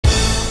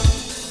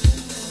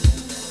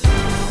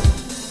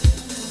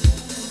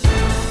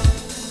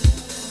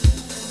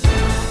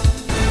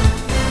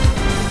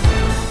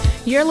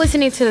You're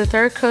listening to the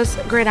Third Coast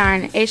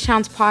Gridiron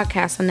H-Town's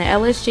podcast on the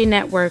LSG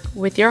Network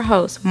with your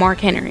host,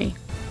 Marc Henry.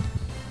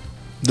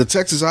 The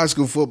Texas high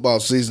school football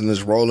season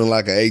is rolling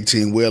like an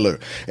 18-wheeler,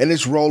 and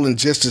it's rolling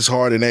just as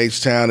hard in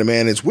H-Town. And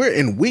man, we're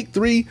in week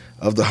 3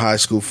 of the high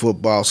school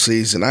football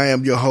season. I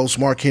am your host,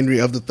 Marc Henry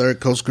of the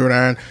Third Coast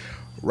Gridiron,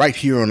 right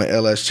here on the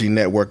LSG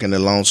Network and the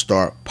Lone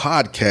Star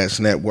Podcast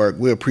Network.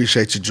 We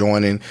appreciate you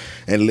joining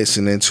and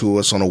listening to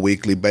us on a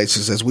weekly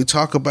basis as we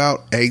talk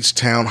about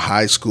H-Town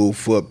high school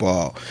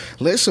football.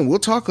 Listen, we'll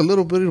talk a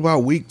little bit about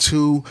week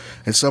 2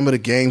 and some of the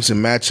games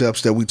and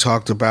matchups that we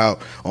talked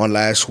about on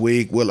last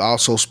week. We'll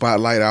also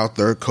spotlight our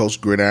Third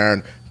Coast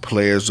Gridiron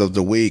Players of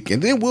the Week.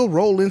 And then we'll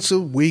roll into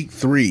week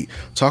 3,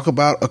 talk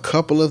about a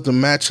couple of the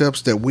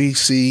matchups that we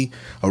see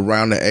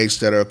around the H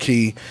that are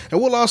key. And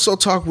we'll also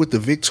talk with the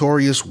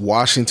victorious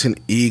Washington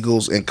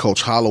Eagles and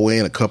Coach Holloway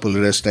and a couple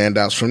of their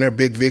standouts from their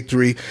big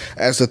victory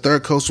as the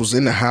Third Coast was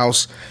in the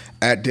house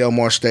at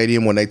Delmar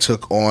Stadium when they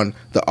took on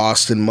the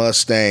Austin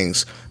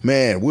Mustangs.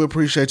 Man, we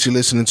appreciate you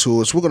listening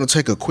to us. We're going to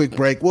take a quick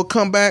break. We'll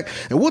come back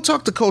and we'll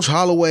talk to Coach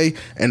Holloway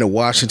and the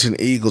Washington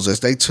Eagles as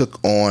they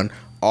took on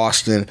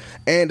Austin,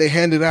 and they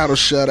handed out a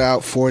shutout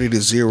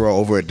 40-0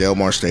 over at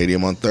Delmar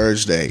Stadium on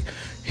Thursday.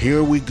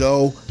 Here we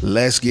go.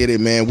 Let's get it,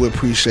 man. We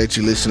appreciate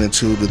you listening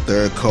to the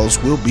Third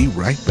Coast. We'll be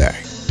right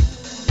back.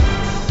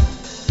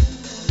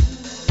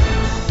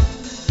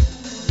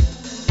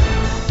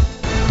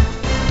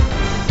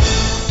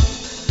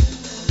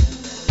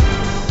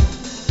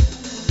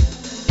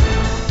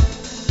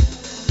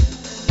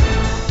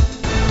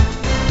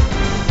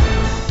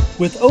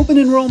 With open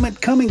enrollment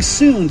coming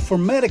soon for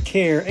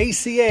Medicare,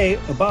 ACA,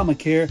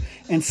 Obamacare,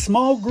 and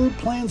small group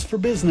plans for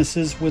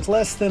businesses with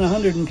less than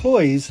 100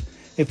 employees,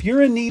 if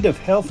you're in need of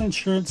health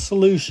insurance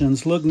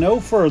solutions, look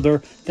no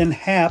further than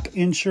HAP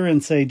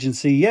Insurance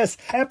Agency. Yes,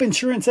 HAP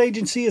Insurance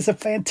Agency is a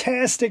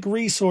fantastic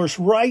resource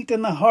right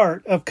in the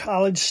heart of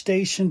College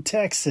Station,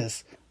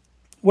 Texas.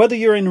 Whether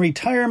you're in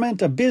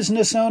retirement, a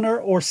business owner,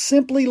 or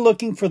simply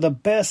looking for the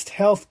best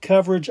health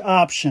coverage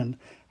option,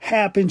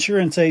 HAP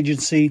Insurance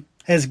Agency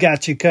has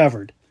got you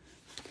covered.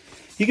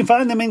 You can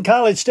find them in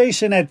College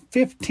Station at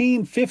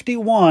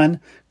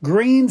 1551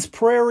 Greens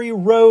Prairie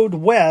Road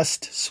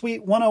West,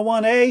 Suite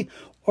 101A,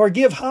 or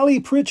give Holly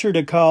Pritchard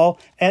a call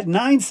at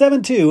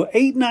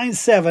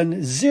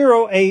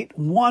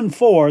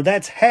 972-897-0814.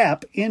 That's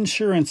HAP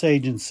Insurance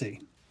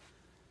Agency.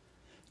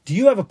 Do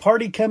you have a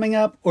party coming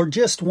up or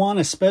just want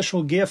a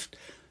special gift?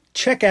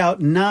 Check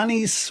out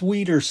Nani's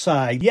Sweeter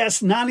Side.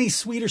 Yes, Nani's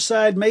Sweeter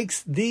Side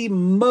makes the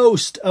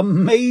most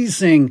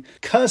amazing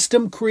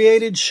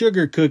custom-created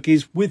sugar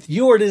cookies with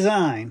your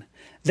design.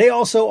 They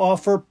also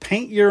offer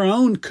paint your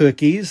own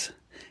cookies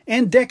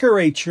and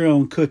decorate your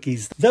own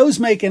cookies. Those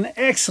make an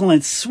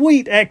excellent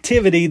sweet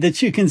activity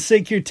that you can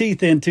sink your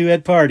teeth into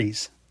at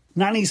parties.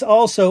 Nani's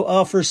also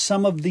offers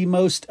some of the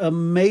most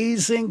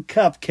amazing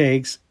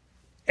cupcakes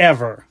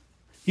ever.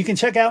 You can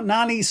check out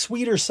Nani's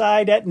Sweeter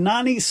Side at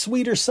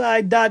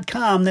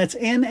nanisweeterside.com. That's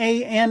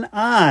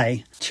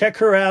N-A-N-I. Check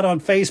her out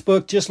on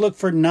Facebook. Just look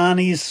for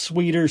Nani's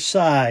Sweeter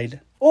Side.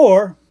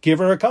 Or give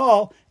her a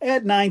call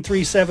at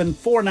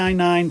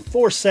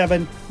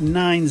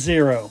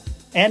 937-499-4790.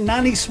 At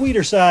Nani's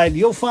Sweeter Side,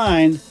 you'll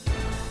find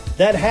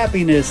that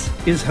happiness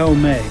is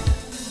homemade.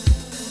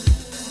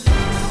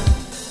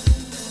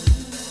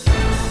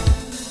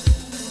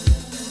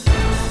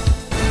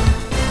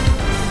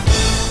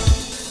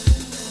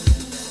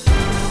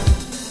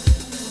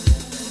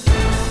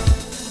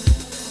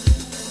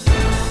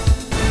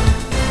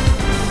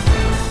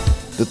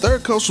 The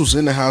Third Coast was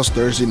in the house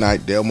Thursday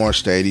night, Delmar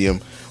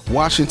Stadium.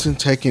 Washington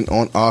taking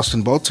on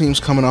Austin. Both teams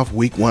coming off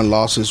week 1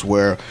 losses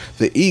where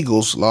the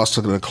Eagles lost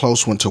a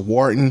close one to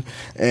Wharton,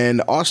 and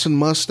the Austin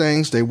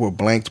Mustangs, they were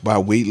blanked by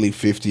Wheatley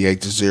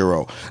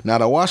 58-0. Now,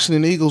 the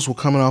Washington Eagles were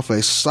coming off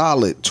a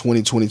solid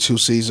 2022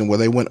 season where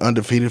they went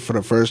undefeated for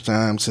the first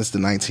time since the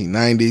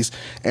 1990s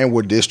and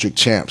were district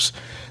champs.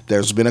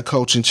 There's been a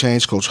coaching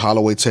change. Coach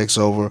Holloway takes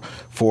over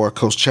for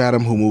Coach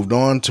Chatham, who moved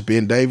on to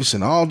Ben Davis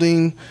and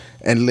Aldine.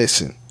 And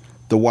listen,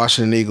 the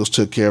Washington Eagles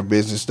took care of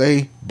business.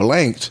 They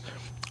blanked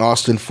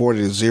Austin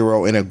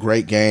 40-0 in a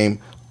great game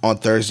on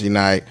Thursday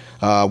night.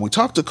 We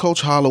talked to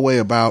Coach Holloway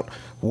about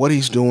what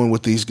he's doing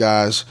with these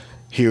guys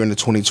here in the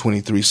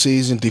 2023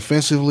 season.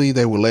 Defensively,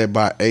 they were led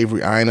by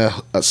Avery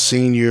Ina, a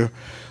senior.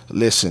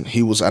 Listen,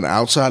 he was an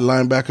outside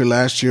linebacker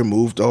last year,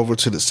 moved over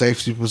to the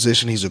safety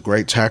position. He's a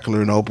great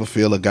tackler in open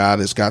field, a guy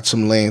that's got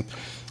some length.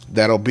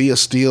 That'll be a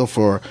steal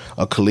for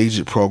a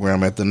collegiate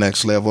program at the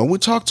next level. And we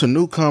talked to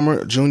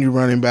newcomer, junior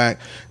running back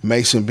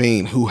Mason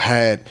Bean, who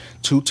had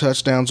 2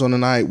 touchdowns on the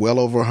night, well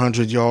over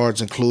 100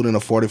 yards, including a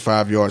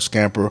 45-yard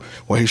scamper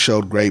where he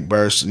showed great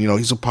bursts. You know,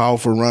 he's a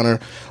powerful runner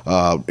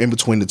in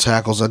between the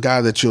tackles, a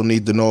guy that you'll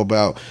need to know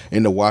about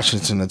in the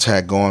Washington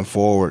attack going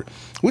forward.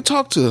 We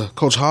talked to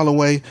Coach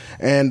Holloway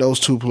and those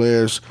 2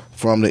 players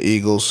from the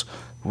Eagles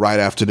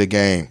right after the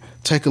game.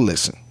 Take a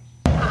listen.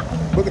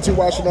 Booker T.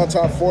 Washington on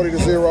top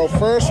 40-0.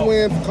 First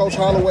win for Coach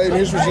Holloway and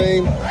his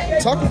regime.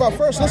 Talk about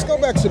first, let's go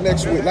back to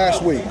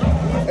last week.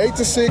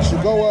 8-6,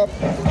 you go up,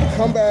 you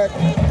come back,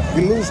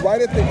 You lose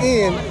right at the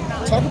end.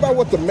 Talk about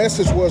what the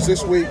message was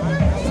this week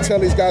to tell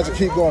these guys to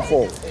keep going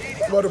forward.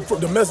 Well,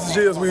 the message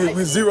is we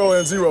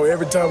 0-0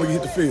 every time we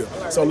hit the field.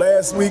 So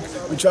last week,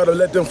 we try to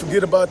let them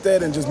forget about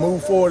that and just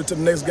move forward to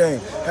the next game.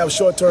 Have a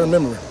short-term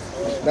memory.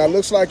 Now, it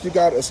looks like you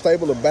got a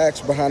stable of backs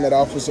behind that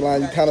offensive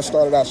line. You kind of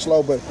started out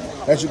slow, but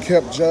as you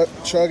kept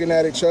chugging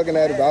at it,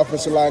 the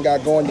offensive line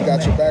got going, you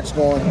got your backs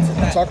going.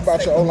 Talk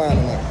about your O-line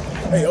tonight.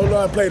 Hey,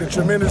 O-line played a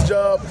tremendous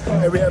job.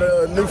 Hey, we had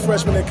a new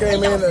freshman that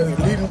came in,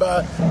 leading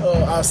by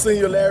our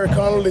senior Larry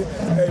Connolly.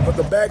 Hey, but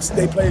the backs,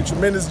 they played a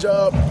tremendous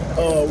job.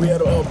 We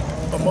had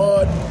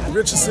Ahmad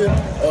Richardson,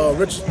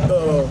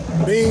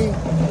 Bean,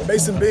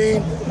 Mason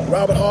Bean,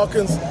 Robert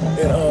Hawkins,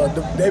 and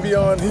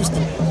Davion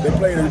Houston. They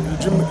played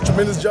a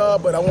tremendous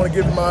job, but I want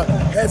to give my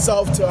hats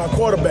off to our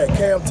quarterback,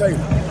 Cam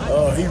Taylor.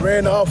 He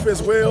ran the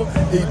offense well,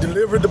 he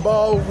delivered the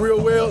ball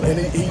real well, and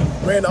he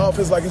ran the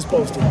offense like he's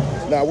supposed to.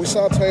 Now, we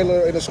saw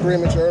Taylor in the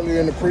scrimmage earlier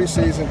in the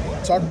preseason.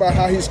 Talk about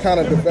how he's kind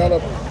of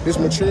developed his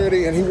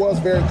maturity, and he was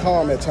very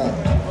calm at times.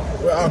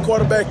 Well, our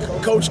quarterback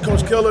coach,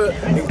 Coach Keller,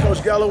 and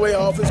Coach Galloway,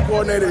 our offense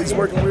coordinator, he's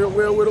working real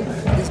well with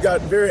him. He's got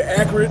very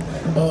accurate.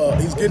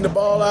 He's getting the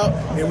ball out,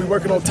 and we're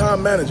working on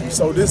time management.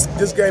 So this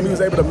game, he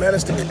was able to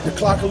manage the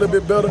clock a little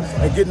bit better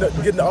and getting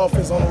the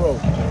offense on the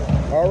road.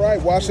 All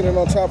right, Washington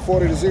on top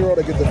 40-0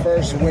 to get the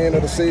first win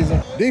of the season.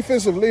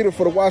 Defensive leader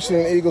for the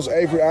Washington Eagles,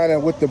 Avery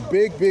Island, with the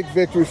big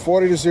victory,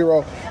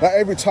 40-0. Now,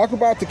 Avery, talk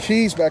about the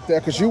keys back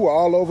there, because you were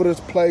all over this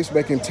place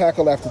making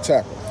tackle after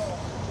tackle.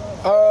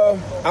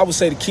 I would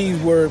say the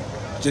keys were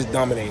just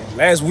dominating.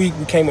 Last week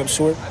we came up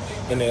short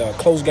in a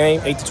close game,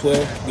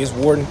 8-12 against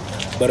Warden.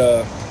 But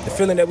the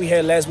feeling that we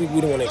had last week, we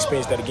didn't want to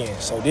experience that again.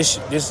 So this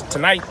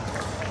tonight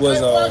was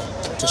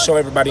to show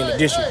everybody in the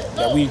district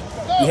that we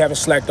haven't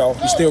slacked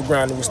off. We're still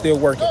grinding. We're still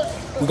working.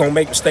 We're going to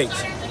make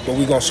mistakes, but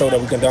we're going to show that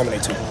we can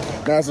dominate too.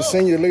 Now, as a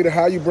senior leader,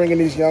 how are you bringing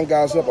these young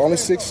guys up? Only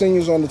 6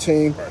 seniors on the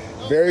team.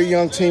 Very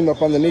young team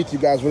up underneath you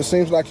guys, but it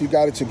seems like you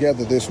got it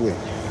together this week.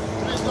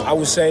 I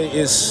would say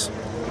it's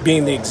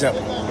being the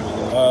example.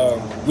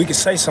 We can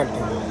say something,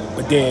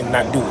 but then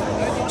not do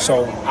it.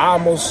 So our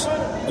most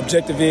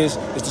objective is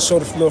to show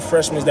the little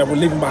freshmen that we're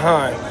leaving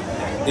behind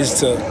is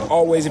to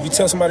always, if you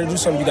tell somebody to do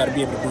something, you got to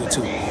be able to do it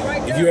too.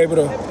 If you're able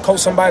to coach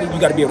somebody, you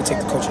got to be able to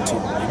take the coaching too.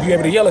 If you're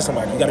able to yell at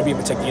somebody, you got to be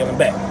able to take the yelling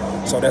back.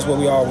 So that's what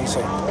we always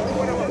say.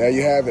 There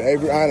you have it.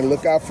 Avery Island,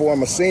 look out for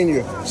him, a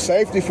senior.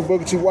 Safety for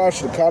Booker T.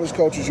 Washington. College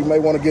coaches, you may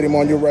want to get him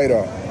on your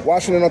radar.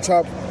 Washington on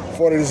top,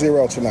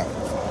 40-0 tonight.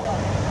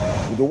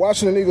 The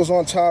Washington Eagles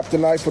on top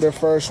tonight for their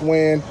first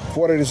win,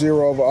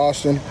 40-0 over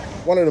Austin.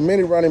 One of the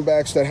many running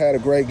backs that had a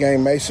great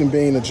game, Mason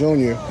Bean, the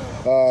junior.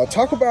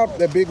 Talk about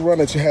that big run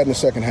that you had in the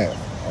second half.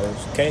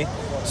 Okay,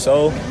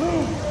 so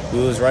we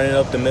was running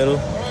up the middle.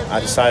 I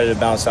decided to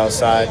bounce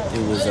outside.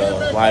 It was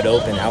wide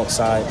open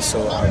outside,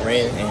 so I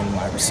ran, and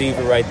my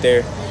receiver right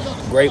there,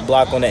 great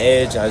block on the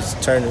edge. I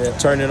just turned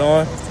it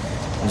on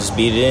and just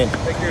beat it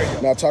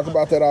in. Now talk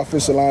about that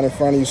offensive line in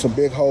front of you, some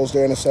big holes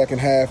there in the second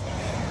half.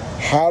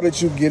 How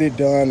did you get it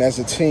done as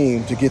a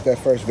team to get that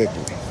first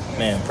victory?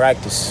 Man,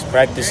 practice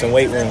and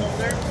weight room.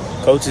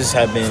 Coaches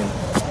have been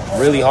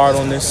really hard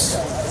on this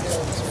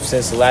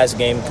since the last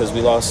game because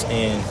we lost,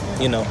 and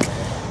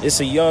it's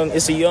a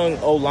young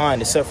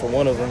O-line except for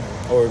one of them,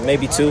 or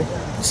maybe two,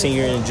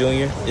 senior and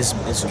junior. It's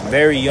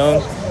very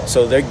young,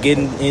 so they're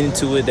getting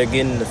into it, they're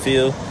getting in the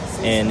field,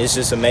 and it's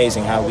just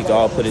amazing how we can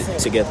all put it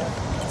together.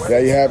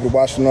 There you have it,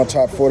 Washington on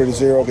top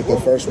 40-0, get their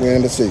first win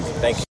of the season.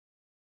 Thank you.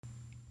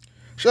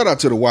 Shout out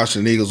to the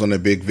Washington Eagles on their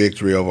big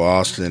victory over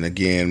Austin.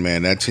 Again,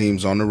 man, that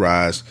team's on the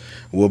rise.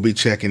 We'll be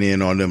checking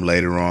in on them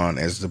later on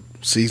as the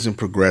season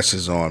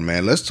progresses on,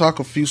 man. Let's talk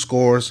a few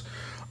scores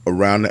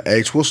around the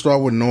H. We'll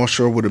start with North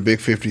Shore with a big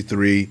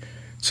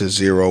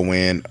 53-0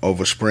 win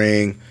over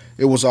Spring.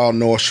 It was all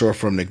North Shore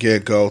from the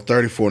get-go,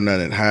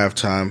 34-0 at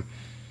halftime.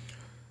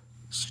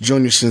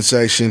 Junior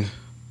sensation,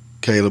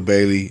 Caleb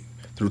Bailey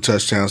threw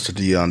touchdowns to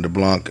Deion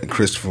DeBlanc and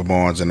Christopher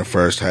Barnes in the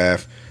first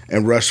half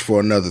and rushed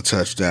for another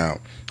touchdown.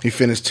 He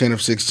finished 10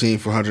 of 16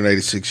 for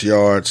 186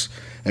 yards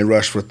and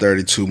rushed for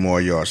 32 more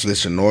yards.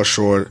 Listen, North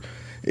Shore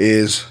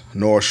is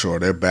North Shore.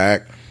 They're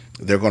back.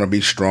 They're going to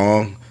be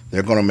strong.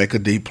 They're going to make a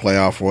deep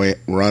playoff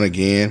run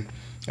again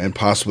and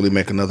possibly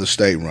make another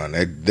state run.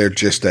 They're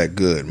just that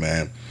good,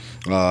 man.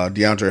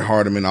 DeAndre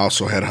Hardiman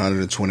also had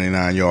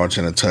 129 yards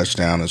and a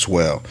touchdown as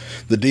well.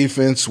 The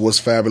defense was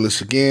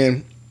fabulous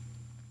again.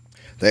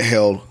 They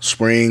held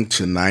Spring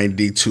to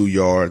 92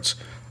 yards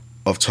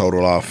of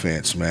total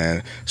offense,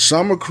 man.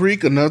 Summer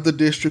Creek, another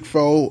district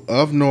foe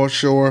of North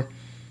Shore.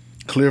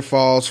 Clear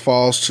Falls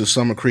falls to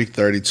Summer Creek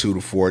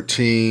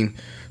 32-14.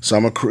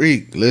 Summer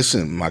Creek,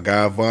 listen, my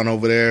guy Vaughn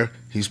over there,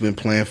 he's been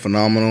playing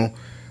phenomenal.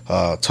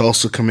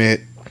 Tulsa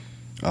commit.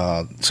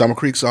 Summer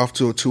Creek's off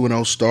to a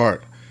 2-0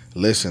 start.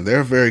 Listen,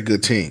 they're a very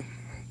good team.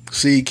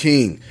 C.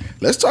 King,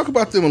 let's talk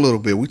about them a little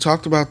bit. We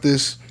talked about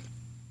this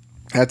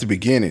at the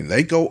beginning.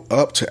 They go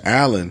up to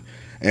Allen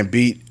and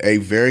beat a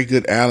very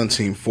good Allen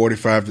team,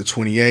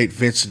 45-28.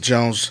 Vincent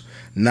Jones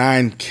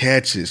 9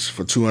 catches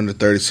for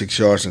 236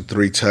 yards and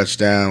 3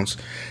 touchdowns.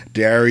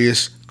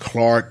 Darius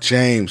Clark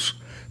James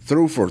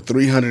threw for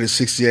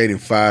 368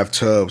 and 5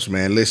 tubs,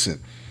 man.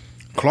 Listen,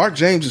 Clark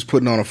James is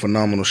putting on a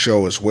phenomenal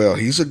show as well.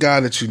 He's a guy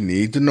that you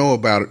need to know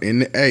about in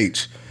the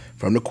H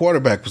from the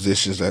quarterback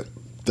positions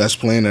that's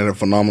playing at a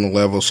phenomenal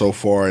level so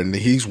far, and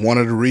he's one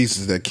of the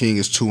reasons that King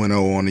is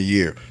 2-0 on the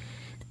year.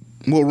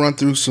 We'll run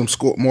through some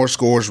more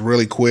scores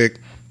really quick.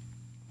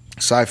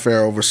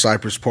 Cy-Fair over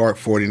Cypress Park,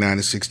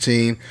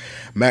 49-16.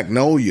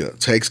 Magnolia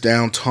takes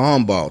down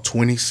Tomball,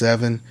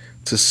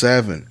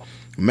 27-7.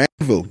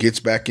 Manville gets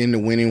back into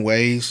winning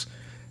ways,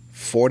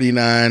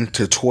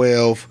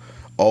 49-12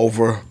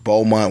 over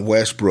Beaumont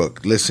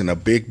Westbrook. Listen, a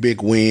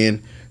big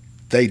win.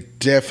 They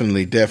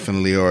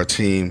definitely are a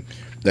team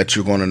that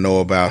you're going to know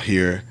about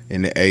here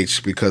in the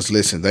H because,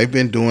 listen, they've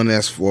been doing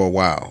this for a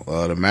while.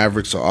 The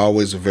Mavericks are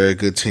always a very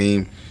good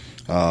team.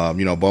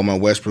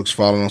 Beaumont Westbrook's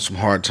fallen on some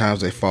hard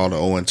times. They fall to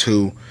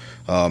 0-2.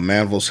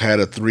 Manville's had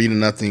a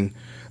 3-0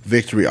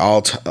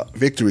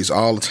 victories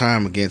all the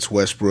time against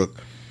Westbrook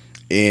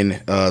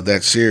in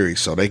that series.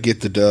 So they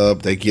get the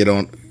dub. They get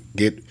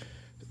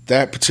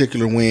that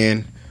particular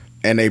win,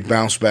 and they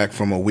bounce back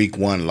from a week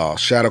 1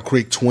 loss. Shadow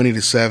Creek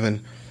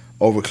 20-7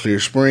 over Clear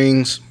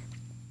Springs.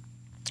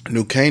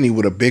 New Caney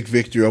with a big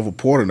victory over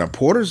Porter. Now,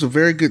 Porter's a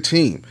very good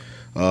team.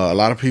 A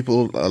lot of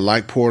people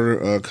like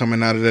Porter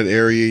coming out of that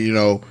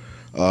area.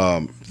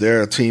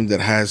 They're a team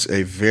that has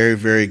a very,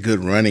 very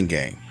good running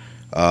game.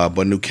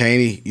 But New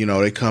Caney,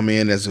 they come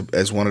in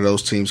as one of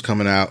those teams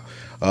coming out.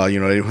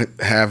 They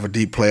have a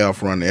deep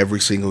playoff run every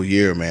single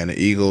year, man.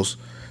 The Eagles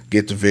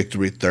get the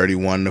victory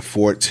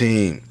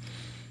 31-14.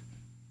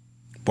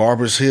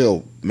 Barbers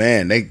Hill,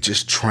 man, they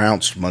just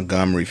trounced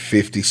Montgomery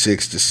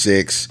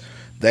 56-6.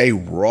 They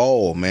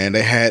roll, man.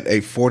 They had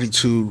a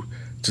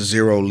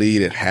 42-0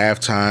 lead at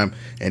halftime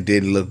and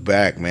didn't look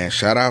back, man.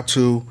 Shout out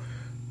to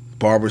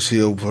Barbers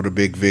Hill for the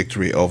big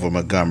victory over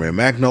Montgomery.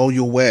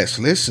 Magnolia West,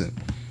 listen,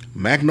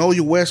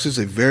 Magnolia West is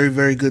a very,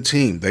 very good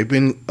team. They've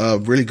been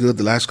really good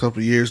the last couple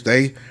of years.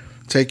 They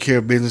take care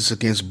of business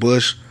against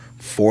Bush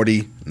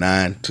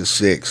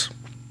 49-6.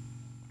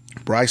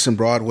 Bryson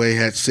Broadway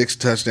had 6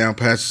 touchdown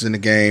passes in the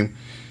game.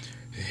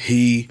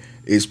 He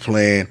is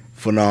playing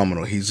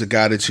phenomenal. He's a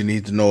guy that you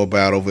need to know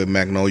about over at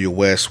Magnolia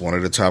West, one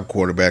of the top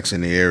quarterbacks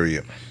in the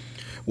area.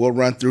 We'll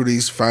run through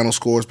these final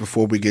scores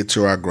before we get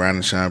to our grind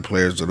and shine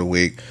players of the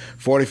week.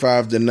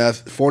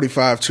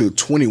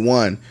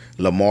 45-21,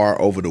 Lamar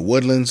over the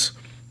Woodlands.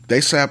 They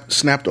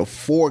snapped a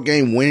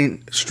 4-game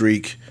winning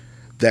streak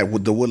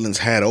that the Woodlands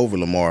had over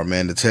Lamar,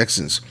 man. The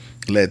Texans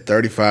led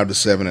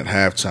 35-7 at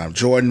halftime.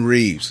 Jordan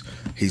Reeves,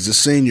 he's a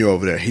senior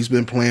over there. He's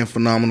been playing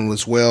phenomenal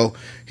as well.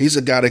 He's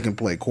a guy that can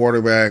play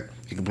quarterback.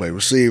 He can play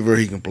receiver.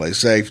 He can play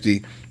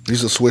safety.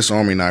 He's a Swiss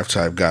Army knife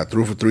type guy.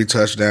 Threw for 3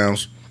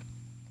 touchdowns.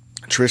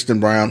 Tristan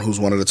Brown, who's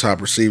one of the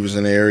top receivers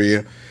in the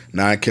area,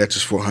 9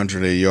 catches for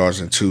 180 yards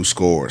and 2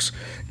 scores.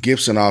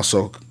 Gibson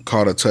also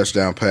caught a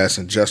touchdown pass,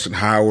 and Justin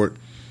Howard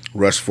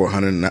rushed for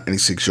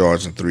 196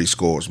 yards and 3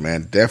 scores,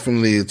 man.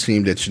 Definitely a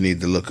team that you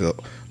need to look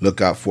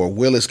out for.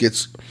 Willis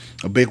gets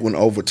a big one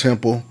over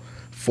Temple,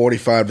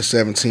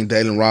 45-17.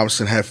 Dalen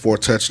Robinson had 4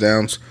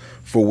 touchdowns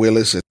for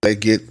Willis as they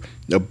get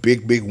a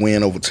big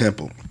win over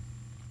Temple.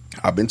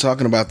 I've been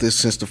talking about this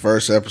since the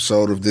first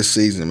episode of this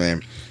season,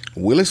 man.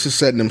 Willis is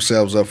setting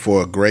themselves up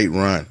for a great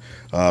run.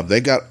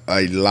 They got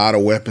a lot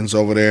of weapons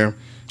over there.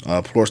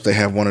 Of course, they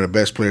have one of the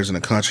best players in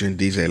the country in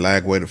DJ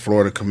Lagway, the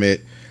Florida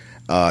commit.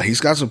 He's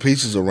got some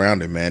pieces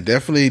around him, man.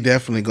 Definitely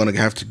going to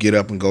have to get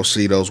up and go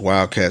see those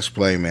Wildcats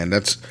play, man.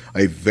 That's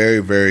a very,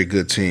 very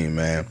good team,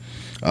 man.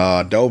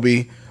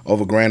 Adobe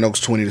over Grand Oaks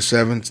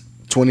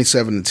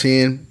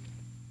 27-10.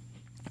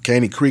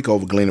 Caney Creek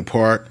over Galena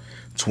Park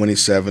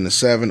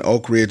 27-7.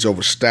 Oak Ridge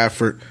over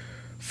Stafford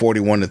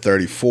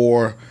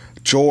 41-34.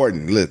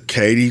 Jordan, look,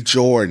 Katie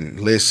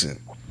Jordan,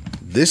 listen,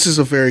 this is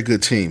a very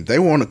good team. They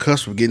were on the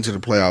cusp of getting to the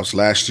playoffs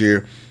last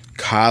year.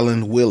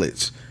 Colin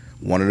Willits,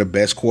 one of the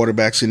best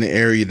quarterbacks in the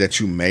area that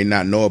you may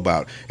not know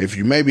about. If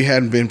you maybe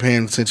hadn't been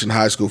paying attention to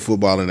high school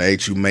football in the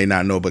H, you may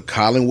not know, but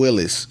Colin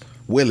Willits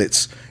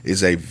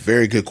is a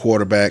very good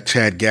quarterback.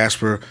 Chad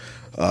Gasper,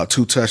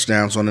 2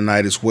 touchdowns on the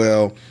night as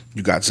well.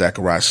 You got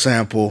Zachariah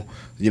Sample.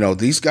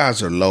 These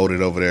guys are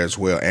loaded over there as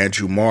well.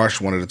 Andrew Marsh,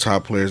 one of the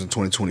top players in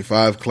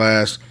 2025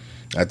 class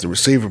at the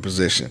receiver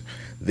position.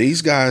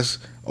 These guys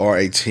are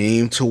a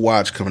team to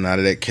watch coming out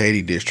of that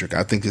Katy district.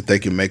 I think that they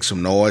can make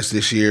some noise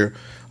this year.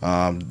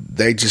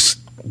 They just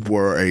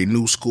were a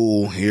new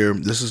school here.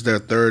 This is their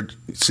 3rd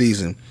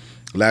season.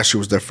 Last year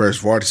was their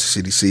first varsity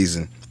city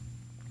season.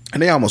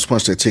 And they almost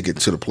punched their ticket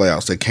to the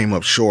playoffs. They came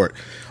up short,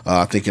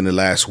 I think, in the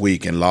last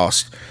week and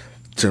lost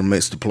to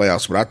miss the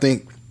playoffs. But I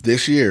think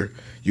this year,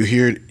 you're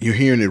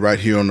hearing it right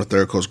here on the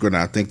Third Coast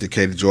Gridiron. I think that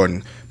Katie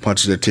Jordan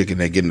punches their ticket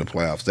and they get in the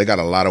playoffs. They got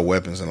a lot of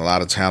weapons and a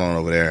lot of talent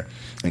over there.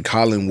 And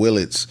Colin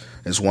Willits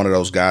is one of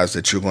those guys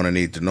that you're going to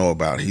need to know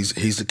about.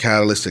 He's the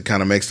catalyst that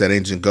kind of makes that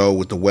engine go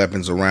with the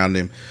weapons around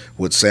him,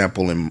 with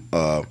Sample and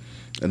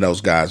and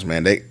those guys,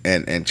 man.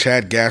 And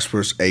Chad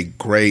Gasper's a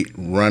great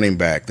running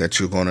back that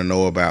you're going to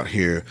know about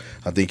here.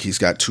 I think he's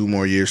got 2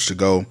 more years to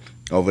go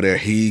over there.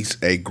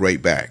 He's a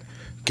great back.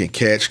 Can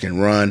catch, can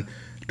run,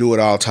 do it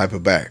all type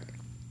of back.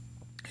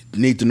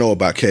 Need to know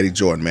about Katie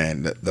Jordan,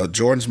 man. The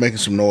Jordan's making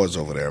some noise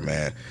over there,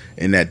 man,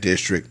 in that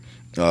district.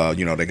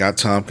 They got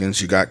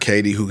Tompkins. You got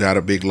Katie, who got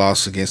a big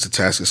loss against the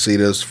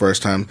Atascocetas.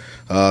 First time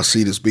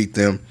Cetas beat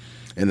them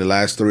in the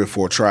last 3 or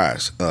 4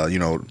 tries.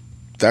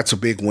 That's a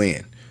big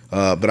win.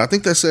 But I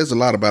think that says a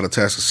lot about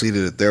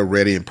Atascocita, that they're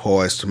ready and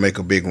poised to make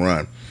a big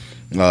run.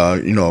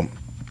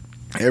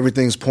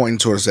 Everything's pointing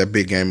towards that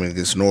big game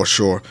against North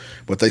Shore,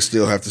 but they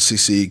still have to see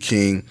C.E.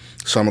 King.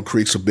 Summer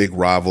Creek's a big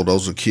rival.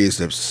 Those are kids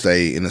that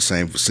stay in the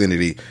same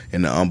vicinity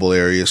in the Humble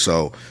area.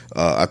 So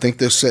I think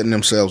they're setting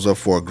themselves up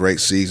for a great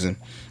season.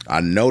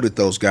 I know that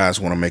those guys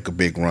want to make a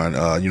big run.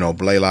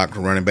 Blaylock, the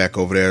running back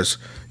over there, is,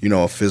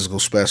 a physical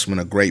specimen,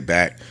 a great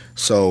back.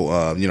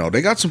 So,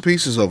 they got some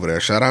pieces over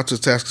there. Shout out to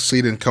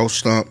Atascocita and Coach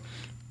Stump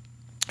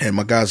and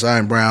my guy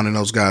Zion Brown and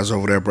those guys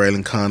over there,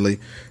 Braylon Conley,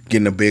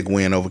 getting a big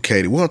win over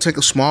Katy. We're going to take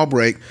a small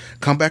break,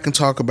 come back and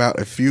talk about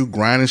a few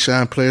grind and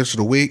shine players of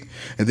the week,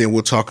 and then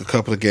we'll talk a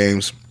couple of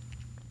games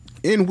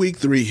in week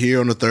 3 here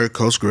on the Third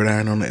Coast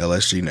Gridiron on the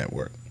LSG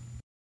Network.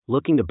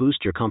 Looking to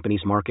boost your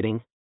company's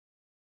marketing?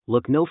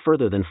 Look no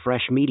further than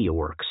Fresh Media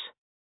Works.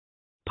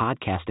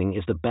 Podcasting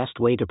is the best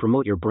way to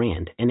promote your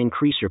brand and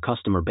increase your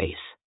customer base.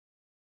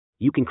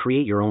 You can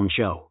create your own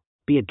show,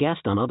 be a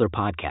guest on other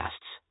podcasts,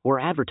 or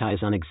advertise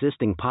on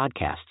existing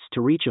podcasts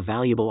to reach a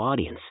valuable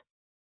audience.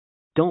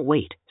 Don't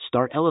wait.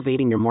 Start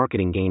elevating your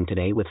marketing game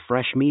today with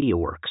Fresh Media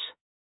Works.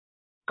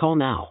 Call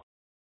now,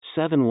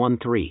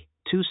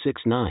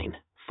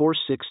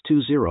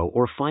 713-269-4620,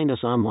 or find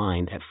us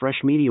online at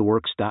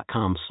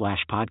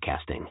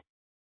freshmediaworks.com/podcasting.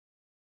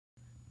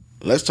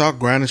 Let's talk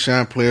grind and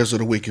shine players of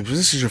the week. If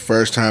this is your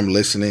first time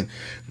listening,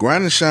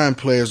 grind and shine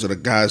players are the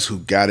guys who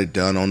got it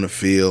done on the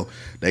field.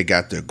 They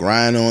got their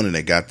grind on and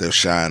they got their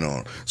shine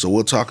on. So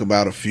we'll talk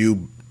about a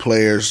few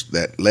players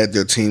that led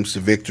their teams to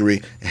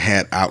victory and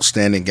had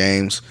outstanding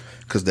games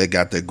because they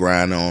got their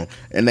grind on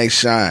and they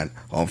shine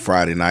on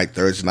Friday night,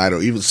 Thursday night,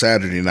 or even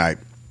Saturday night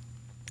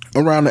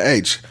around the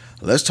H.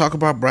 Let's talk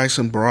about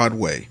Bryson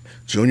Broadway,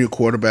 junior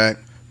quarterback,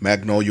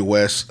 Magnolia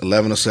West,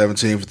 11 of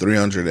 17 for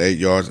 308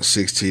 yards and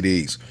 6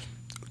 TDs.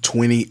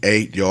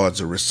 28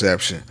 yards of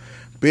reception.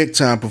 Big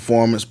time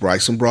performance.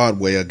 Bryson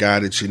Broadway, a guy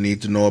that you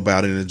need to know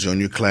about in the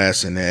junior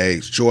class in the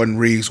A's. Jordan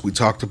Reeves, we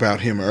talked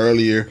about him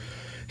earlier.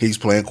 He's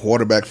playing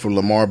quarterback for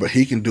Lamar, but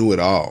he can do it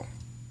all.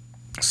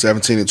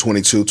 17 and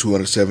 22,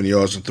 207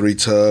 yards and 3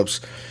 tubs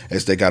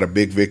as they got a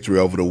big victory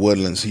over the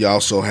Woodlands. He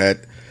also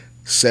had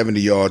 70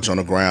 yards on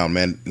the ground,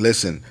 man.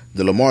 Listen,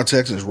 the Lamar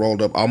Texans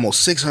rolled up almost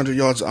 600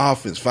 yards of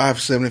offense,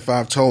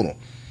 575 total.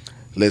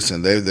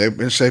 Listen, they've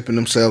been shaping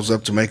themselves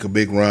up to make a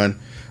big run.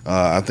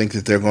 I think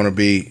that they're going to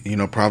be,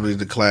 probably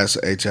the class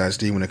of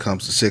HISD when it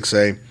comes to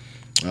 6A.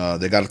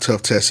 They got a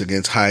tough test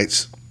against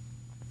Heights,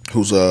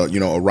 who's a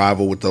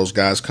rival with those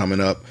guys coming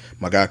up.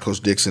 My guy,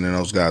 Coach Dixon, and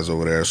those guys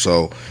over there.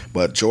 So,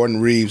 but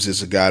Jordan Reeves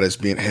is a guy that's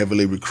being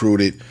heavily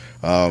recruited.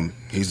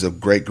 He's a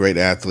great, great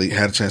athlete.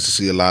 Had a chance to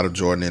see a lot of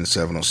Jordan in the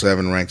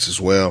 707 ranks as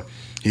well.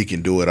 He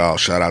can do it all.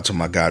 Shout out to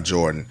my guy,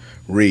 Jordan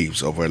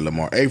Reeves over at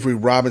Lamar. Avery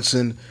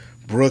Robinson,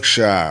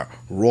 Brookshire,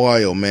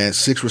 Royal, man,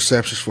 6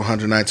 receptions for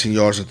 119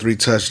 yards and 3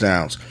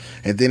 touchdowns.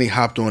 And then he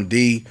hopped on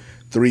D,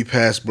 3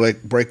 pass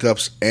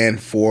breakups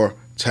and 4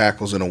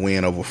 tackles and a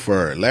win over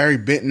Furr. Larry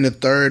Benton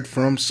III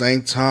from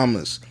St.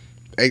 Thomas,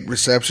 8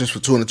 receptions for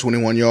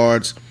 221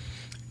 yards.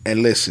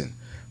 And listen,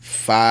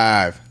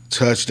 5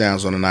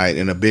 touchdowns on the night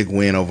and a big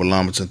win over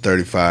Lumberton,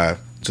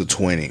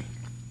 35-20.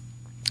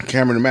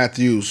 Cameron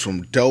Matthews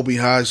from Dobie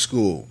High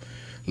School.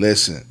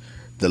 Listen,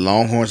 the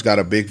Longhorns got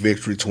a big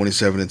victory,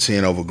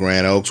 27-10 over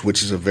Grand Oaks,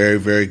 which is a very,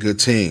 very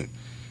good team.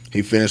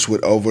 He finished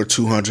with over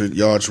 200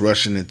 yards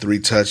rushing and 3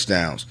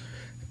 touchdowns.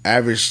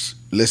 He's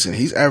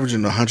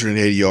averaging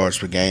 180 yards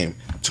per game.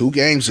 2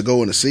 games to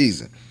go in the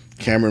season.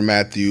 Cameron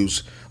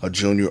Matthews, a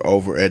junior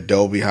over at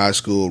Dobie High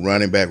School,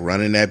 running back,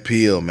 running that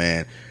peel,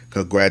 man.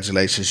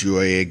 Congratulations, you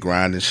are a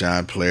grind and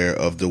shine player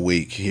of the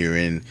week here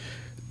in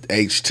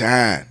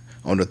H-Time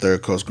on the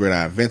Third Coast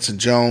Gridiron. Vincent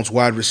Jones,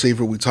 wide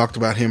receiver, we talked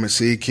about him at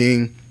C.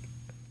 King.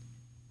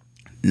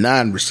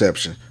 9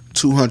 receptions,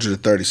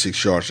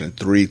 236 yards, and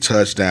 3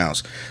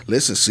 touchdowns.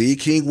 Listen, C.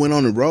 King went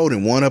on the road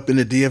and won up in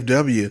the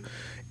DFW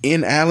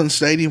in Allen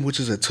Stadium, which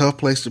is a tough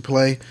place to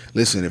play.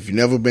 Listen, if you've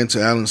never been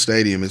to Allen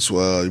Stadium, it's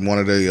one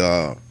of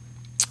the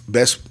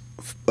best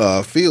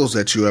fields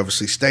that you ever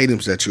see,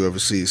 stadiums that you ever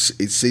see.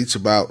 It seats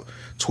about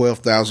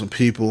 12,000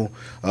 people.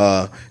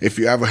 If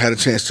you ever had a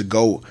chance to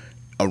go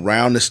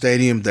around the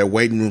stadium, their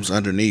waiting room's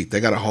underneath.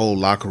 They got a whole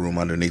locker room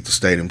underneath the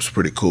stadium. It's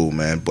pretty cool,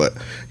 man. But,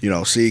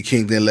 C.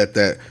 King didn't let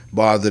that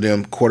bother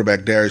them.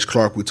 Quarterback Darius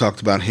Clark, we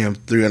talked about him,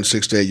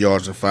 368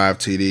 yards and 5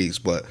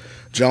 TDs. But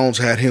Jones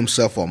had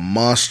himself a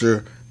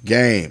monster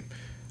game.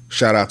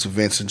 Shout out to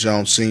Vincent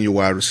Jones, senior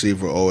wide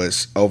receiver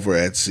over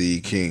at C.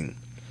 King.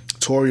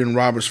 Torian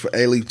Roberts for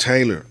A-Lee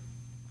Taylor.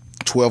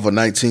 12 of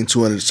 19,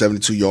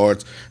 272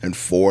 yards, and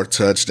 4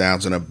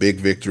 touchdowns in a big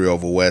victory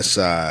over West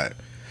Side.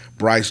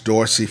 Bryce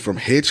Dorsey from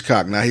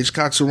Hitchcock. Now,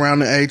 Hitchcock's around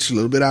the H, a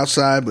little bit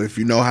outside, but if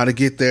you know how to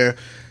get there,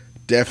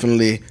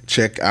 definitely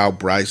check out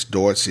Bryce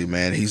Dorsey,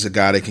 man. He's a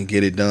guy that can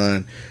get it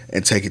done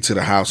and take it to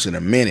the house in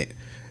a minute,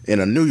 in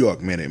a New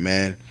York minute,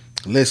 man.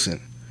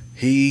 Listen,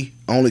 he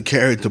only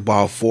carried the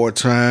ball 4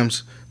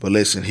 times, but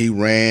listen, he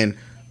ran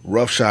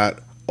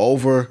roughshod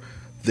over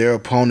their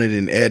opponent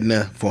in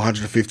Edna for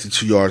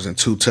 152 yards and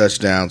 2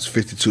 touchdowns,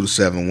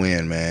 52-7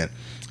 win, man.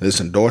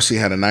 Listen, Dorsey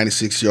had a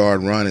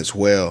 96-yard run as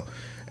well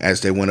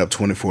as they went up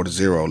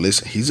 24-0.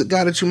 Listen, he's a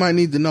guy that you might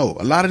need to know.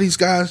 A lot of these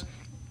guys,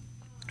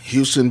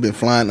 Houston been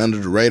flying under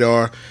the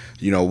radar,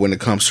 when it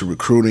comes to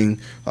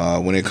recruiting,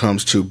 when it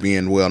comes to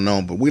being well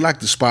known. But we like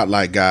to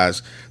spotlight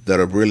guys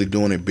that are really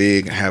doing it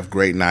big and have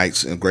great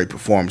nights and great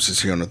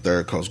performances here on the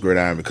Third Coast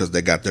Gridiron because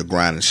they got their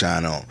grind and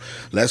shine on.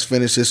 Let's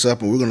finish this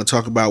up, and we're going to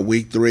talk about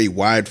Week 3.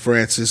 Wyatt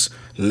Francis,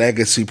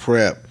 Legacy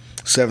Prep,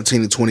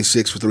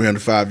 17-26 for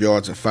 305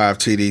 yards and 5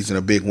 TDs and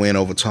a big win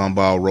over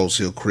Tomball Rose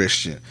Hill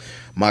Christian.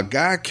 My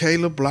guy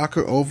Caleb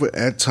Blocker over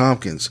at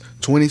Tompkins,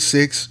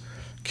 26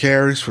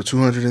 carries for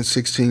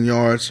 216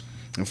 yards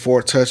and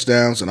 4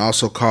 touchdowns, and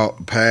also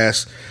caught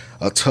pass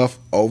a tough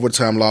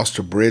overtime loss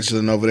to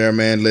Bridgeland over there,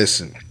 man.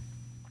 Listen,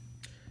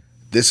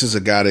 this is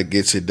a guy that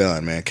gets it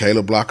done, man.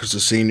 Caleb Blocker's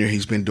a senior.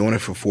 He's been doing it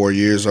for 4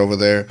 years over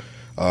there.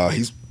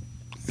 He's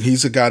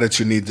a guy that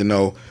you need to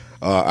know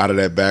out of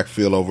that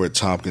backfield over at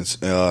Tompkins.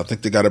 I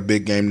think they got a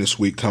big game this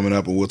week coming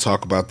up, and we'll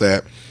talk about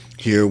that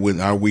here with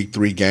our Week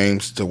 3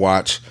 games to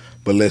watch.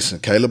 But listen,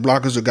 Caleb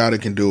Blocker's a guy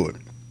that can do it.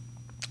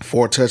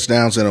 4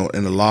 touchdowns in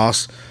a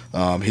loss.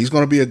 He's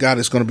going to be a guy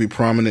that's going to be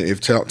prominent if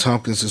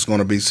Tompkins is going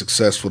to be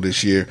successful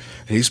this year.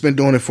 And he's been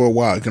doing it for a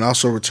while. He can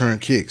also return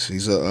kicks.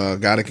 He's a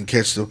guy that can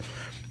catch the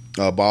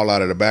ball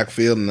out of the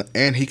backfield,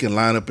 and he can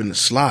line up in the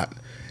slot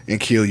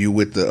and kill you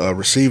with the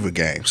receiver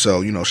game.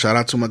 So, shout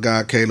out to my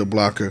guy Caleb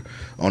Blocker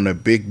on the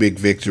big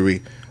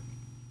victory.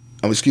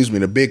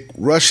 The big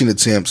rushing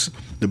attempts,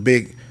 the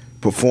big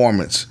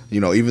performance.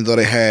 Even though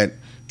they had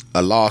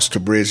a loss to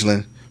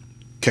Bridgeland,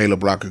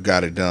 Caleb Blocker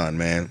got it done,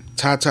 man.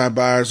 Ty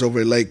Byers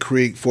over at Lake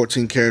Creek,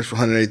 14 carries for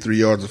 183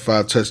 yards and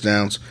 5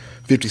 touchdowns,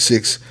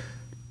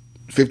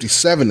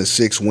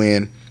 57-6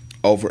 win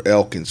over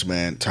Elkins,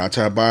 man.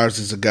 Ty Byers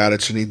is a guy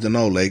that you need to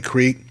know. Lake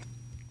Creek,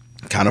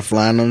 kind of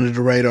flying under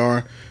the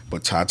radar,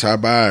 but Ty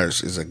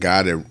Byers is a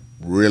guy that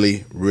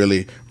really,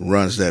 really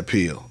runs that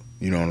peel.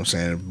 You know what I'm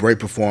saying? Great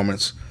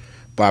performance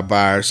by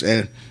Byers.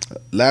 And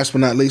last but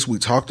not least, we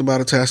talked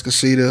about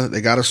Atascocita.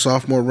 They got a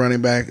sophomore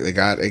running back. They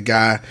got a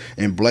guy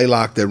in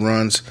Blaylock that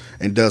runs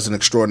and does an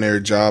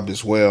extraordinary job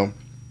as well.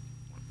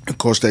 Of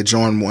course, they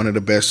joined one of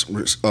the best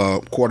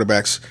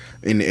quarterbacks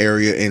in the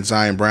area in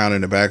Zion Brown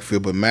in the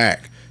backfield. But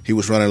Mac, he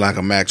was running like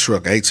a Mack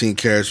truck. 18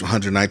 carries for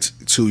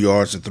 192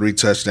 yards and 3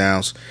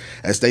 touchdowns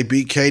as they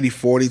beat Katy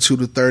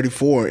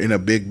 42-34 in a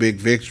big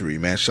victory,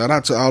 man. Shout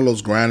out to all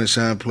those grind and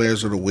shine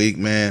players of the week,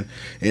 man,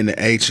 in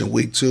the H in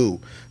Week 2.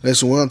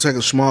 Listen, we're going to take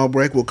a small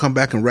break. We'll come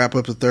back and wrap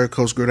up the Third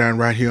Coast Gridiron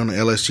right here on the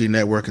LSG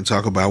Network and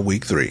talk about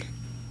Week 3.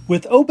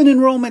 With open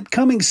enrollment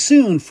coming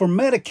soon for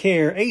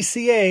Medicare,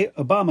 ACA,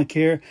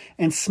 Obamacare,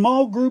 and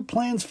small group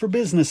plans for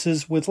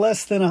businesses with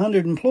less than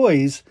 100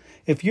 employees,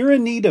 if you're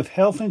in need of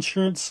health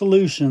insurance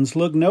solutions,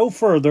 look no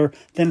further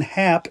than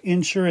HAP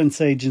Insurance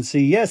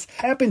Agency. Yes,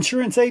 HAP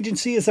Insurance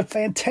Agency is a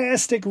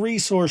fantastic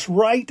resource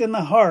right in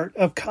the heart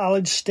of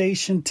College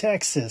Station,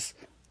 Texas.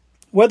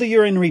 Whether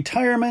you're in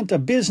retirement, a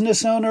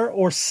business owner,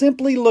 or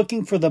simply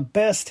looking for the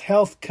best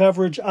health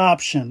coverage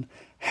option,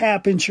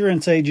 HAP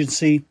Insurance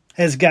Agency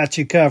has got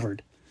you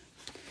covered.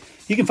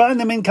 You can find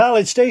them in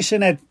College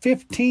Station at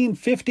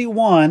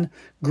 1551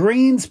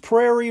 Greens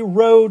Prairie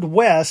Road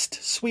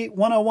West, Suite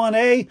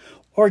 101A,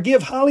 or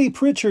give Holly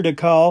Pritchard a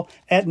call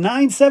at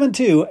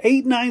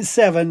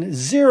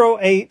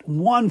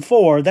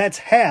 972-897-0814. That's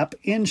HAP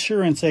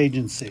Insurance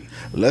Agency.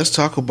 Let's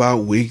talk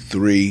about Week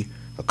 3.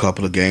 A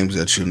couple of games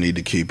that you'll need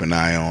to keep an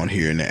eye on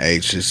here in the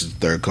H. This is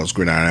Third Coast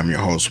Gridiron. I'm your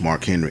host,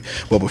 Marc Henry.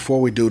 But before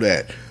we do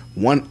that,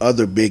 one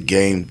other big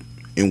game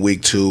in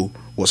Week 2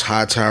 was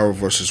Hightower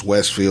versus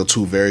Westfield,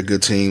 2 very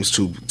good teams,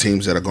 2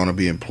 teams that are going to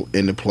be in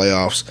the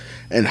playoffs.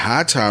 And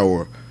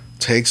Hightower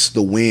takes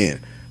the win.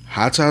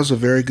 Hightower's a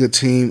very good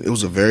team. It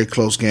was a very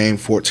close game,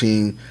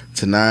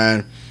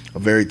 14-9, a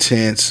very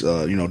tense,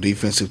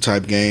 defensive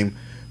type game.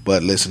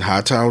 But listen,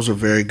 Hightower's a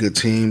very good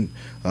team.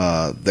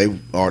 They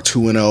are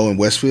 2-0, and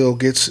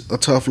Westfield gets a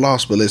tough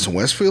loss. But listen,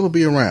 Westfield will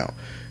be around.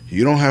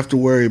 You don't have to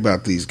worry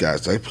about these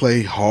guys. They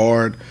play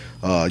hard.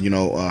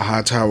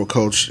 Hightower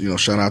coach,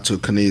 shout out to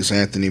Cornelius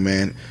Anthony,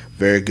 man.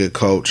 Very good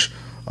coach.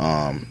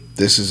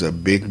 This is a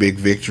big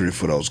victory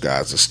for those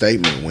guys. A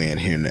statement win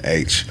here in the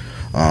H.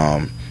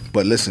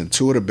 But listen,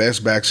 2 of the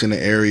best backs in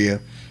the area,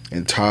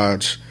 and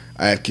Taj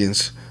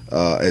Atkins,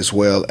 as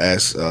well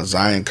as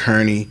Zion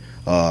Kearney,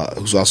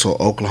 who's also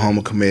an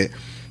Oklahoma commit.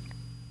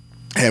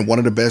 and one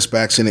of the best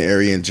backs in the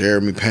area, and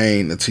Jeremy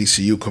Payne, the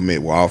TCU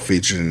commit, were all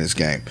featured in this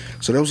game.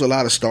 So there was a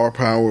lot of star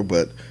power,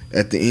 but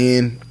at the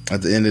end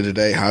of the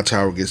day,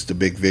 Hightower gets the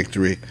big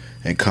victory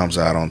and comes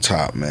out on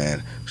top,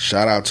 man.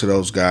 Shout out to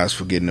those guys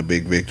for getting a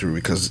big victory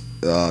because,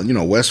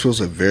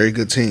 Westville's a very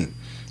good team.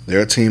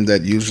 They're a team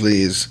that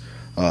usually is,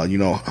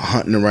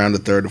 hunting around the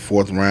third or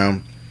fourth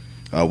round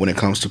when it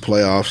comes to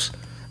playoffs,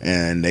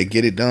 and they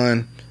get it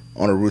done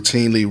on a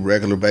routinely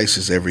regular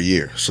basis every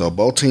year. So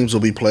both teams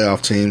will be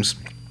playoff teams.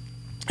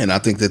 And I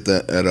think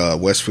that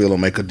Westfield will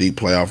make a deep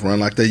playoff run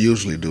like they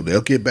usually do.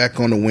 They'll get back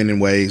on the winning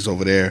ways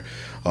over there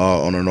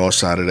on the north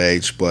side of the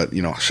H. But,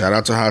 shout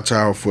out to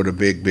Hightower for the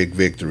big, big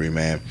victory,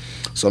 man.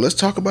 So let's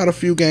talk about a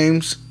few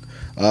games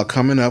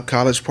coming up.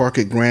 College Park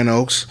at Grand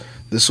Oaks.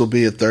 This will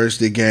be a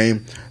Thursday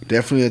game.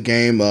 Definitely a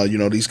game,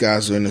 these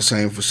guys are in the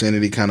same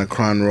vicinity, kind of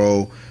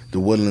Conroe, the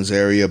Woodlands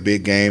area,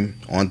 big game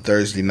on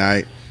Thursday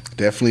night.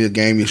 Definitely a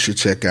game you should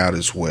check out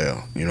as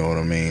well. You know what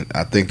I mean?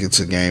 I think it's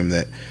a game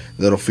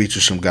that'll feature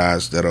some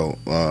guys that'll,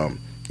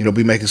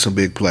 be making some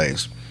big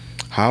plays.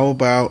 How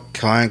about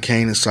Klein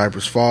Kane and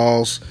Cypress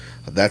Falls?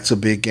 That's a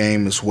big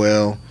game as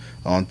well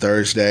on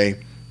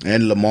Thursday.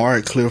 And Lamar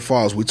at Clear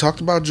Falls. We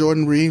talked about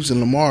Jordan Reeves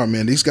and Lamar,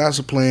 man. These guys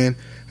are playing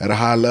at a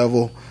high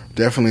level.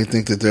 Definitely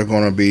think that they're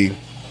going to be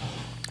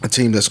a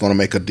team that's going to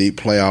make a deep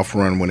playoff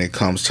run when it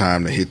comes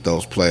time to hit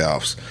those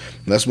playoffs.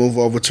 Let's move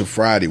over to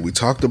Friday. We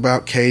talked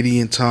about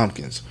Katie and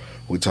Tompkins.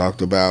 We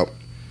talked about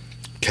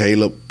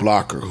Caleb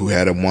Blocker, who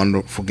had a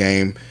wonderful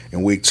game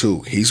in week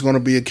 2. He's going to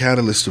be a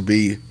catalyst to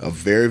be a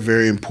very,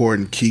 very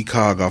important key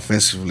cog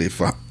offensively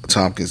for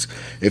Tompkins.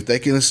 If they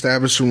can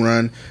establish a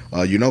run,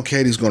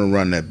 Katie's going to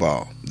run that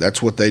ball.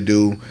 That's what they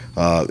do.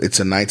 It's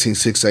a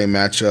 19-6A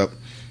matchup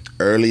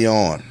early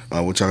on.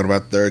 We're talking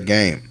about third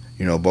game.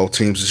 Both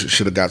teams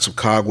should have got some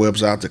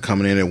cobwebs out. They're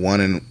coming in at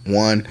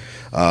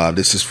 1-1.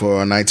 This is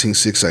for a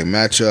 19-6A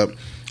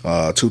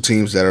matchup. Two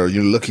teams that are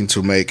looking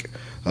to make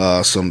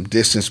some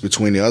distance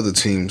between the other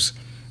teams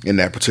in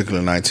that particular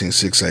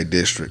 19-6A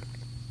district.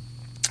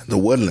 The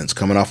Woodlands,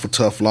 coming off a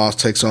tough loss,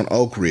 takes on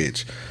Oak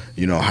Ridge.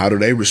 How do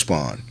they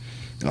respond?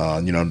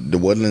 The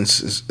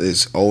Woodlands is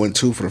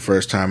 0-2 for the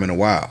first time in a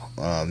while.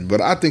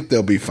 But I think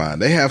they'll be fine.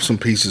 They have some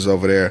pieces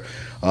over there.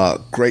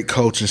 Great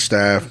coaching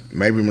staff.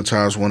 Maybe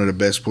Matar's one of the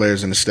best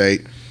players in the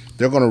state.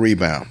 They're going to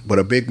rebound. But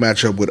a big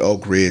matchup with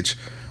Oak Ridge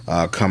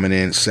coming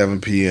in 7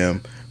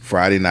 p.m.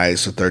 Friday night.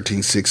 It's a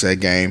 13-6A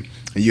game.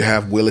 And you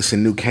have Willis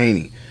and New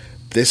Caney.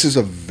 This is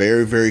a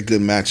very, very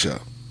good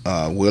matchup.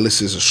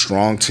 Willis is a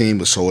strong team,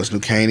 but so is New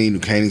Caney. New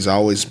Caney's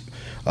always,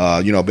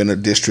 been a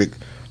district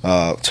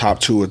top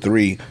 2 or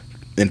 3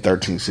 in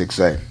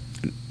 13-6A.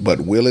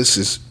 But Willis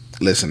is,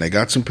 they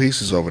got some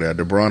pieces over there.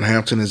 DeBron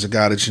Hampton is a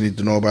guy that you need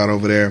to know about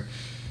over there.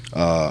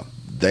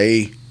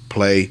 They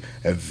play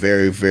a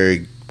very,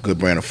 very good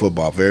brand of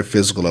football, very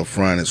physical up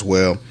front as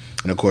well.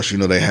 And, of course,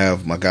 they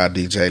have my guy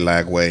DJ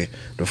Lagway,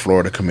 the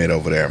Florida commit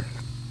over there.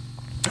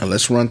 Now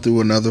let's run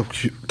through another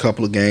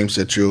couple of games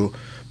that you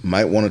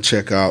might want to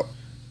check out.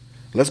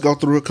 Let's go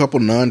through a couple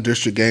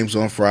non-district games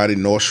on Friday,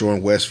 North Shore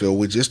and Westfield.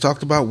 We just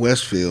talked about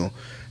Westfield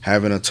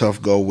having a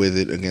tough go with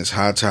it against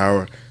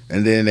Hightower,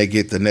 and then they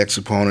get the next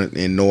opponent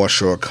in North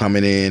Shore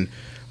coming in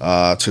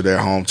to their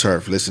home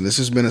turf. Listen, this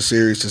has been a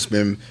series that's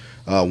been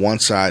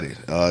one-sided.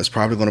 It's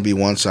probably going to be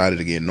one-sided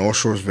again. North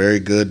Shore is very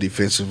good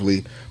defensively.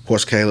 Of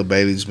course, Caleb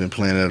Bailey's been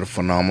playing at a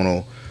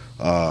phenomenal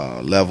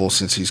level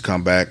since he's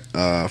come back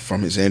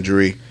from his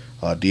injury.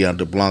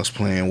 DeAndre Blanc's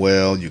playing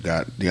well. You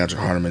got DeAndre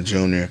Hardeman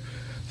Jr.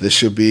 This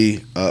should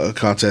be a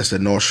contest that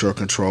North Shore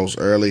controls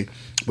early.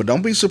 But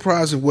don't be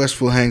surprised if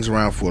Westfield hangs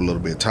around for a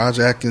little bit. Taj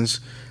Atkins,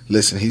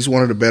 listen, he's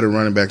one of the better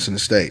running backs in the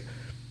state.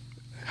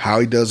 How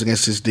he does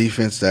against this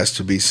defense, that's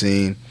to be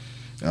seen.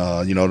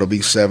 It'll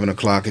be 7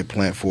 o'clock at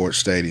Plant Ford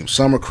Stadium.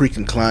 Summer Creek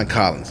and Klein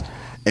Collins,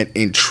 an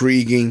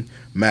intriguing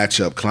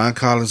matchup. Klein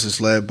Collins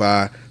is led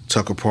by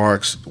Tucker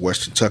Parks,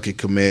 Western Kentucky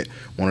commit,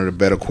 one of the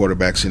better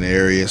quarterbacks in the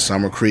area.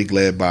 Summer Creek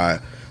led by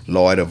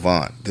Lloyd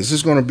Avant. This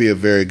is going to be a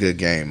very good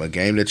game, a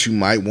game that you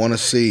might want to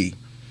see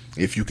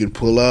if you can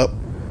pull up.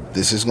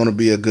 This is going to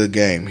be a good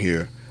game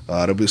here.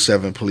 It'll be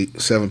 7 p.m.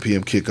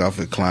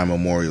 kickoff at Klein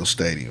Memorial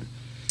Stadium.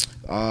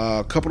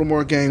 A couple of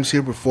more games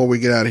here before we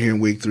get out of here in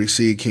Week 3.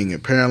 Seed King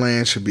and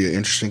Pearland should be an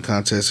interesting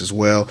contest as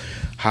well.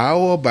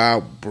 How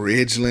about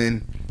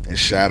Bridgeland and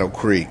Shadow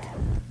Creek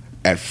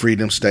at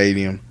Freedom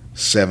Stadium,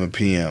 7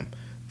 p.m.?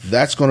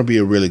 That's going to be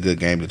a really good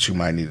game that you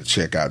might need to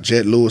check out.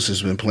 Jet Lewis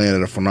has been playing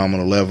at a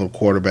phenomenal level,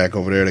 quarterback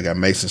over there. They got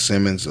Mason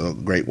Simmons, a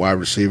great wide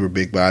receiver,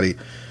 big body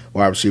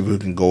wide receiver who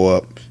can go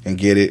up and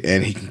get it,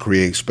 and he can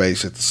create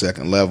space at the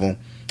second level.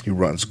 He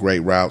runs great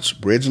routes.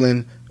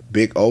 Bridgeland,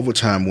 big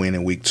overtime win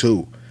in Week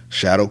 2.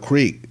 Shadow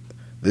Creek.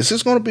 This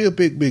is going to be a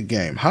big, big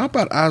game. How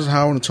about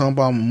Eisenhower and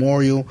Tomball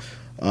Memorial?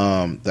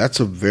 That's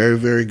a very,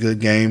 very good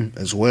game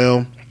as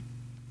well.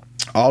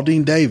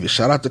 Aldine Davis.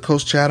 Shout out to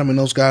Coach Chatham and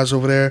those guys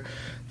over there.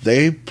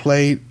 They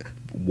played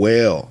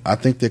well. I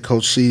think that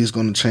Coach C is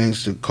going to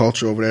change the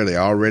culture over there. They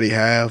already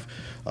have.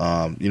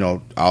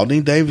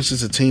 Aldine Davis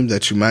is a team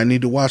that you might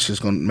need to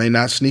watch. May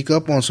not sneak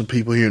up on some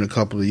people here in a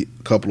couple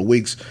of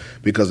weeks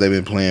because they've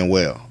been playing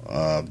well.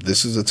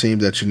 This is a team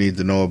that you need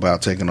to know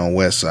about, taking on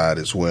Westside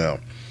as well.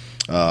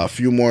 A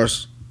few more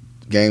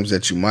games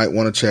that you might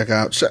want to check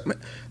out.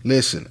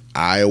 Listen,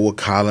 Iowa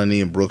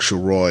Colony and Brookshire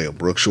Royal.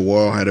 Brookshire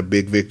Royal had a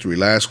big victory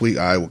last week.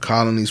 Iowa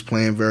Colony's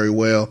playing very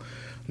well.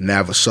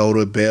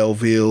 Navasota,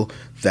 Belleville,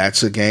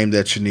 that's a game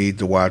that you need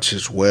to watch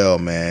as well,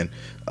 man.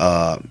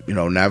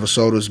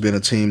 Navasota's been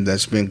a team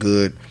that's been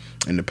good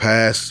in the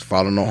past,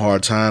 falling on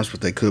hard times,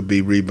 but they could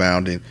be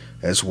rebounding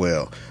as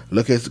well.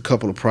 Look at a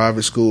couple of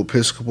private school.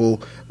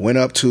 Episcopal went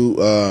up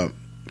to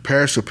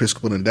Parish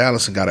Episcopal in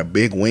Dallas and got a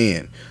big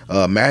win.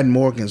 Madden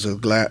Morgan's a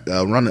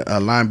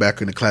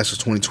linebacker in the class of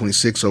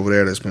 2026 over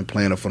there that's been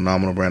playing a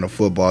phenomenal brand of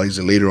football. He's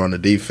a leader on the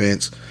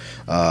defense.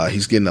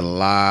 He's getting a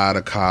lot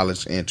of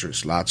college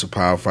interest, lots of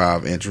Power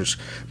 5 interest.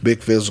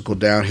 Big physical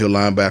downhill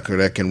linebacker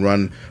that can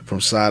run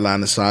from sideline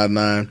to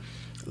sideline.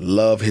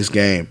 Love his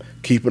game.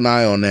 Keep an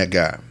eye on that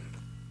guy.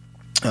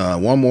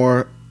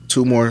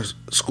 Two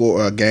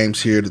more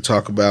games here to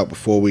talk about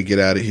before we get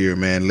out of here,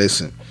 man.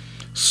 Listen,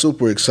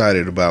 super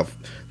excited about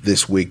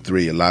this week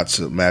 3. Lots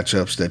of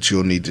matchups that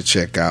you'll need to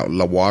check out.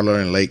 La Waller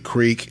and Lake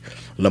Creek,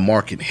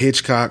 Lamarck and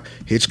Hitchcock.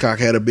 Hitchcock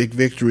had a big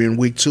victory in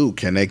week 2.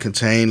 Can they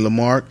contain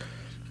Lamarck?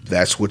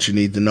 That's what you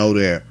need to know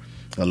there.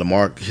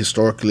 Lamarck,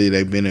 historically,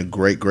 they've been a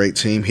great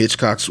team.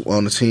 Hitchcock's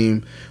on the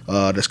team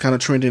that's kind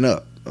of trending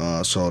up.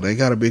 So they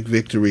got a big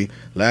victory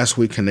last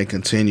week. Can they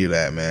continue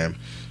that, man?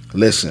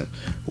 Listen,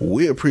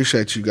 we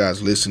appreciate you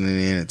guys listening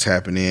in and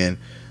tapping in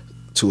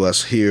to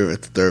us here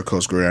at the Third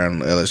Coast Gridiron on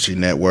the LSG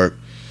Network.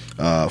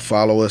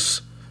 Follow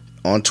us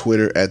on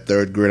Twitter at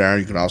Third Gridiron.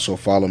 You can also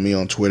follow me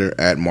on Twitter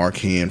at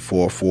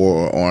MarkHen44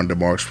 or on the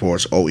Mark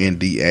Sports,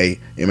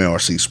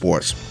 ONDAMARC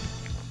Sports.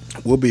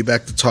 We'll be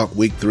back to talk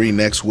week 3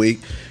 next week.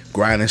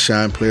 Grind and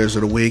Shine Players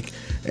of the Week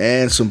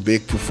and some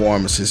big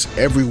performances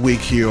every week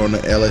here on the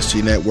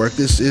LSG Network.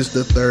 This is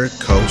the Third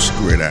Coast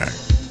Gridiron.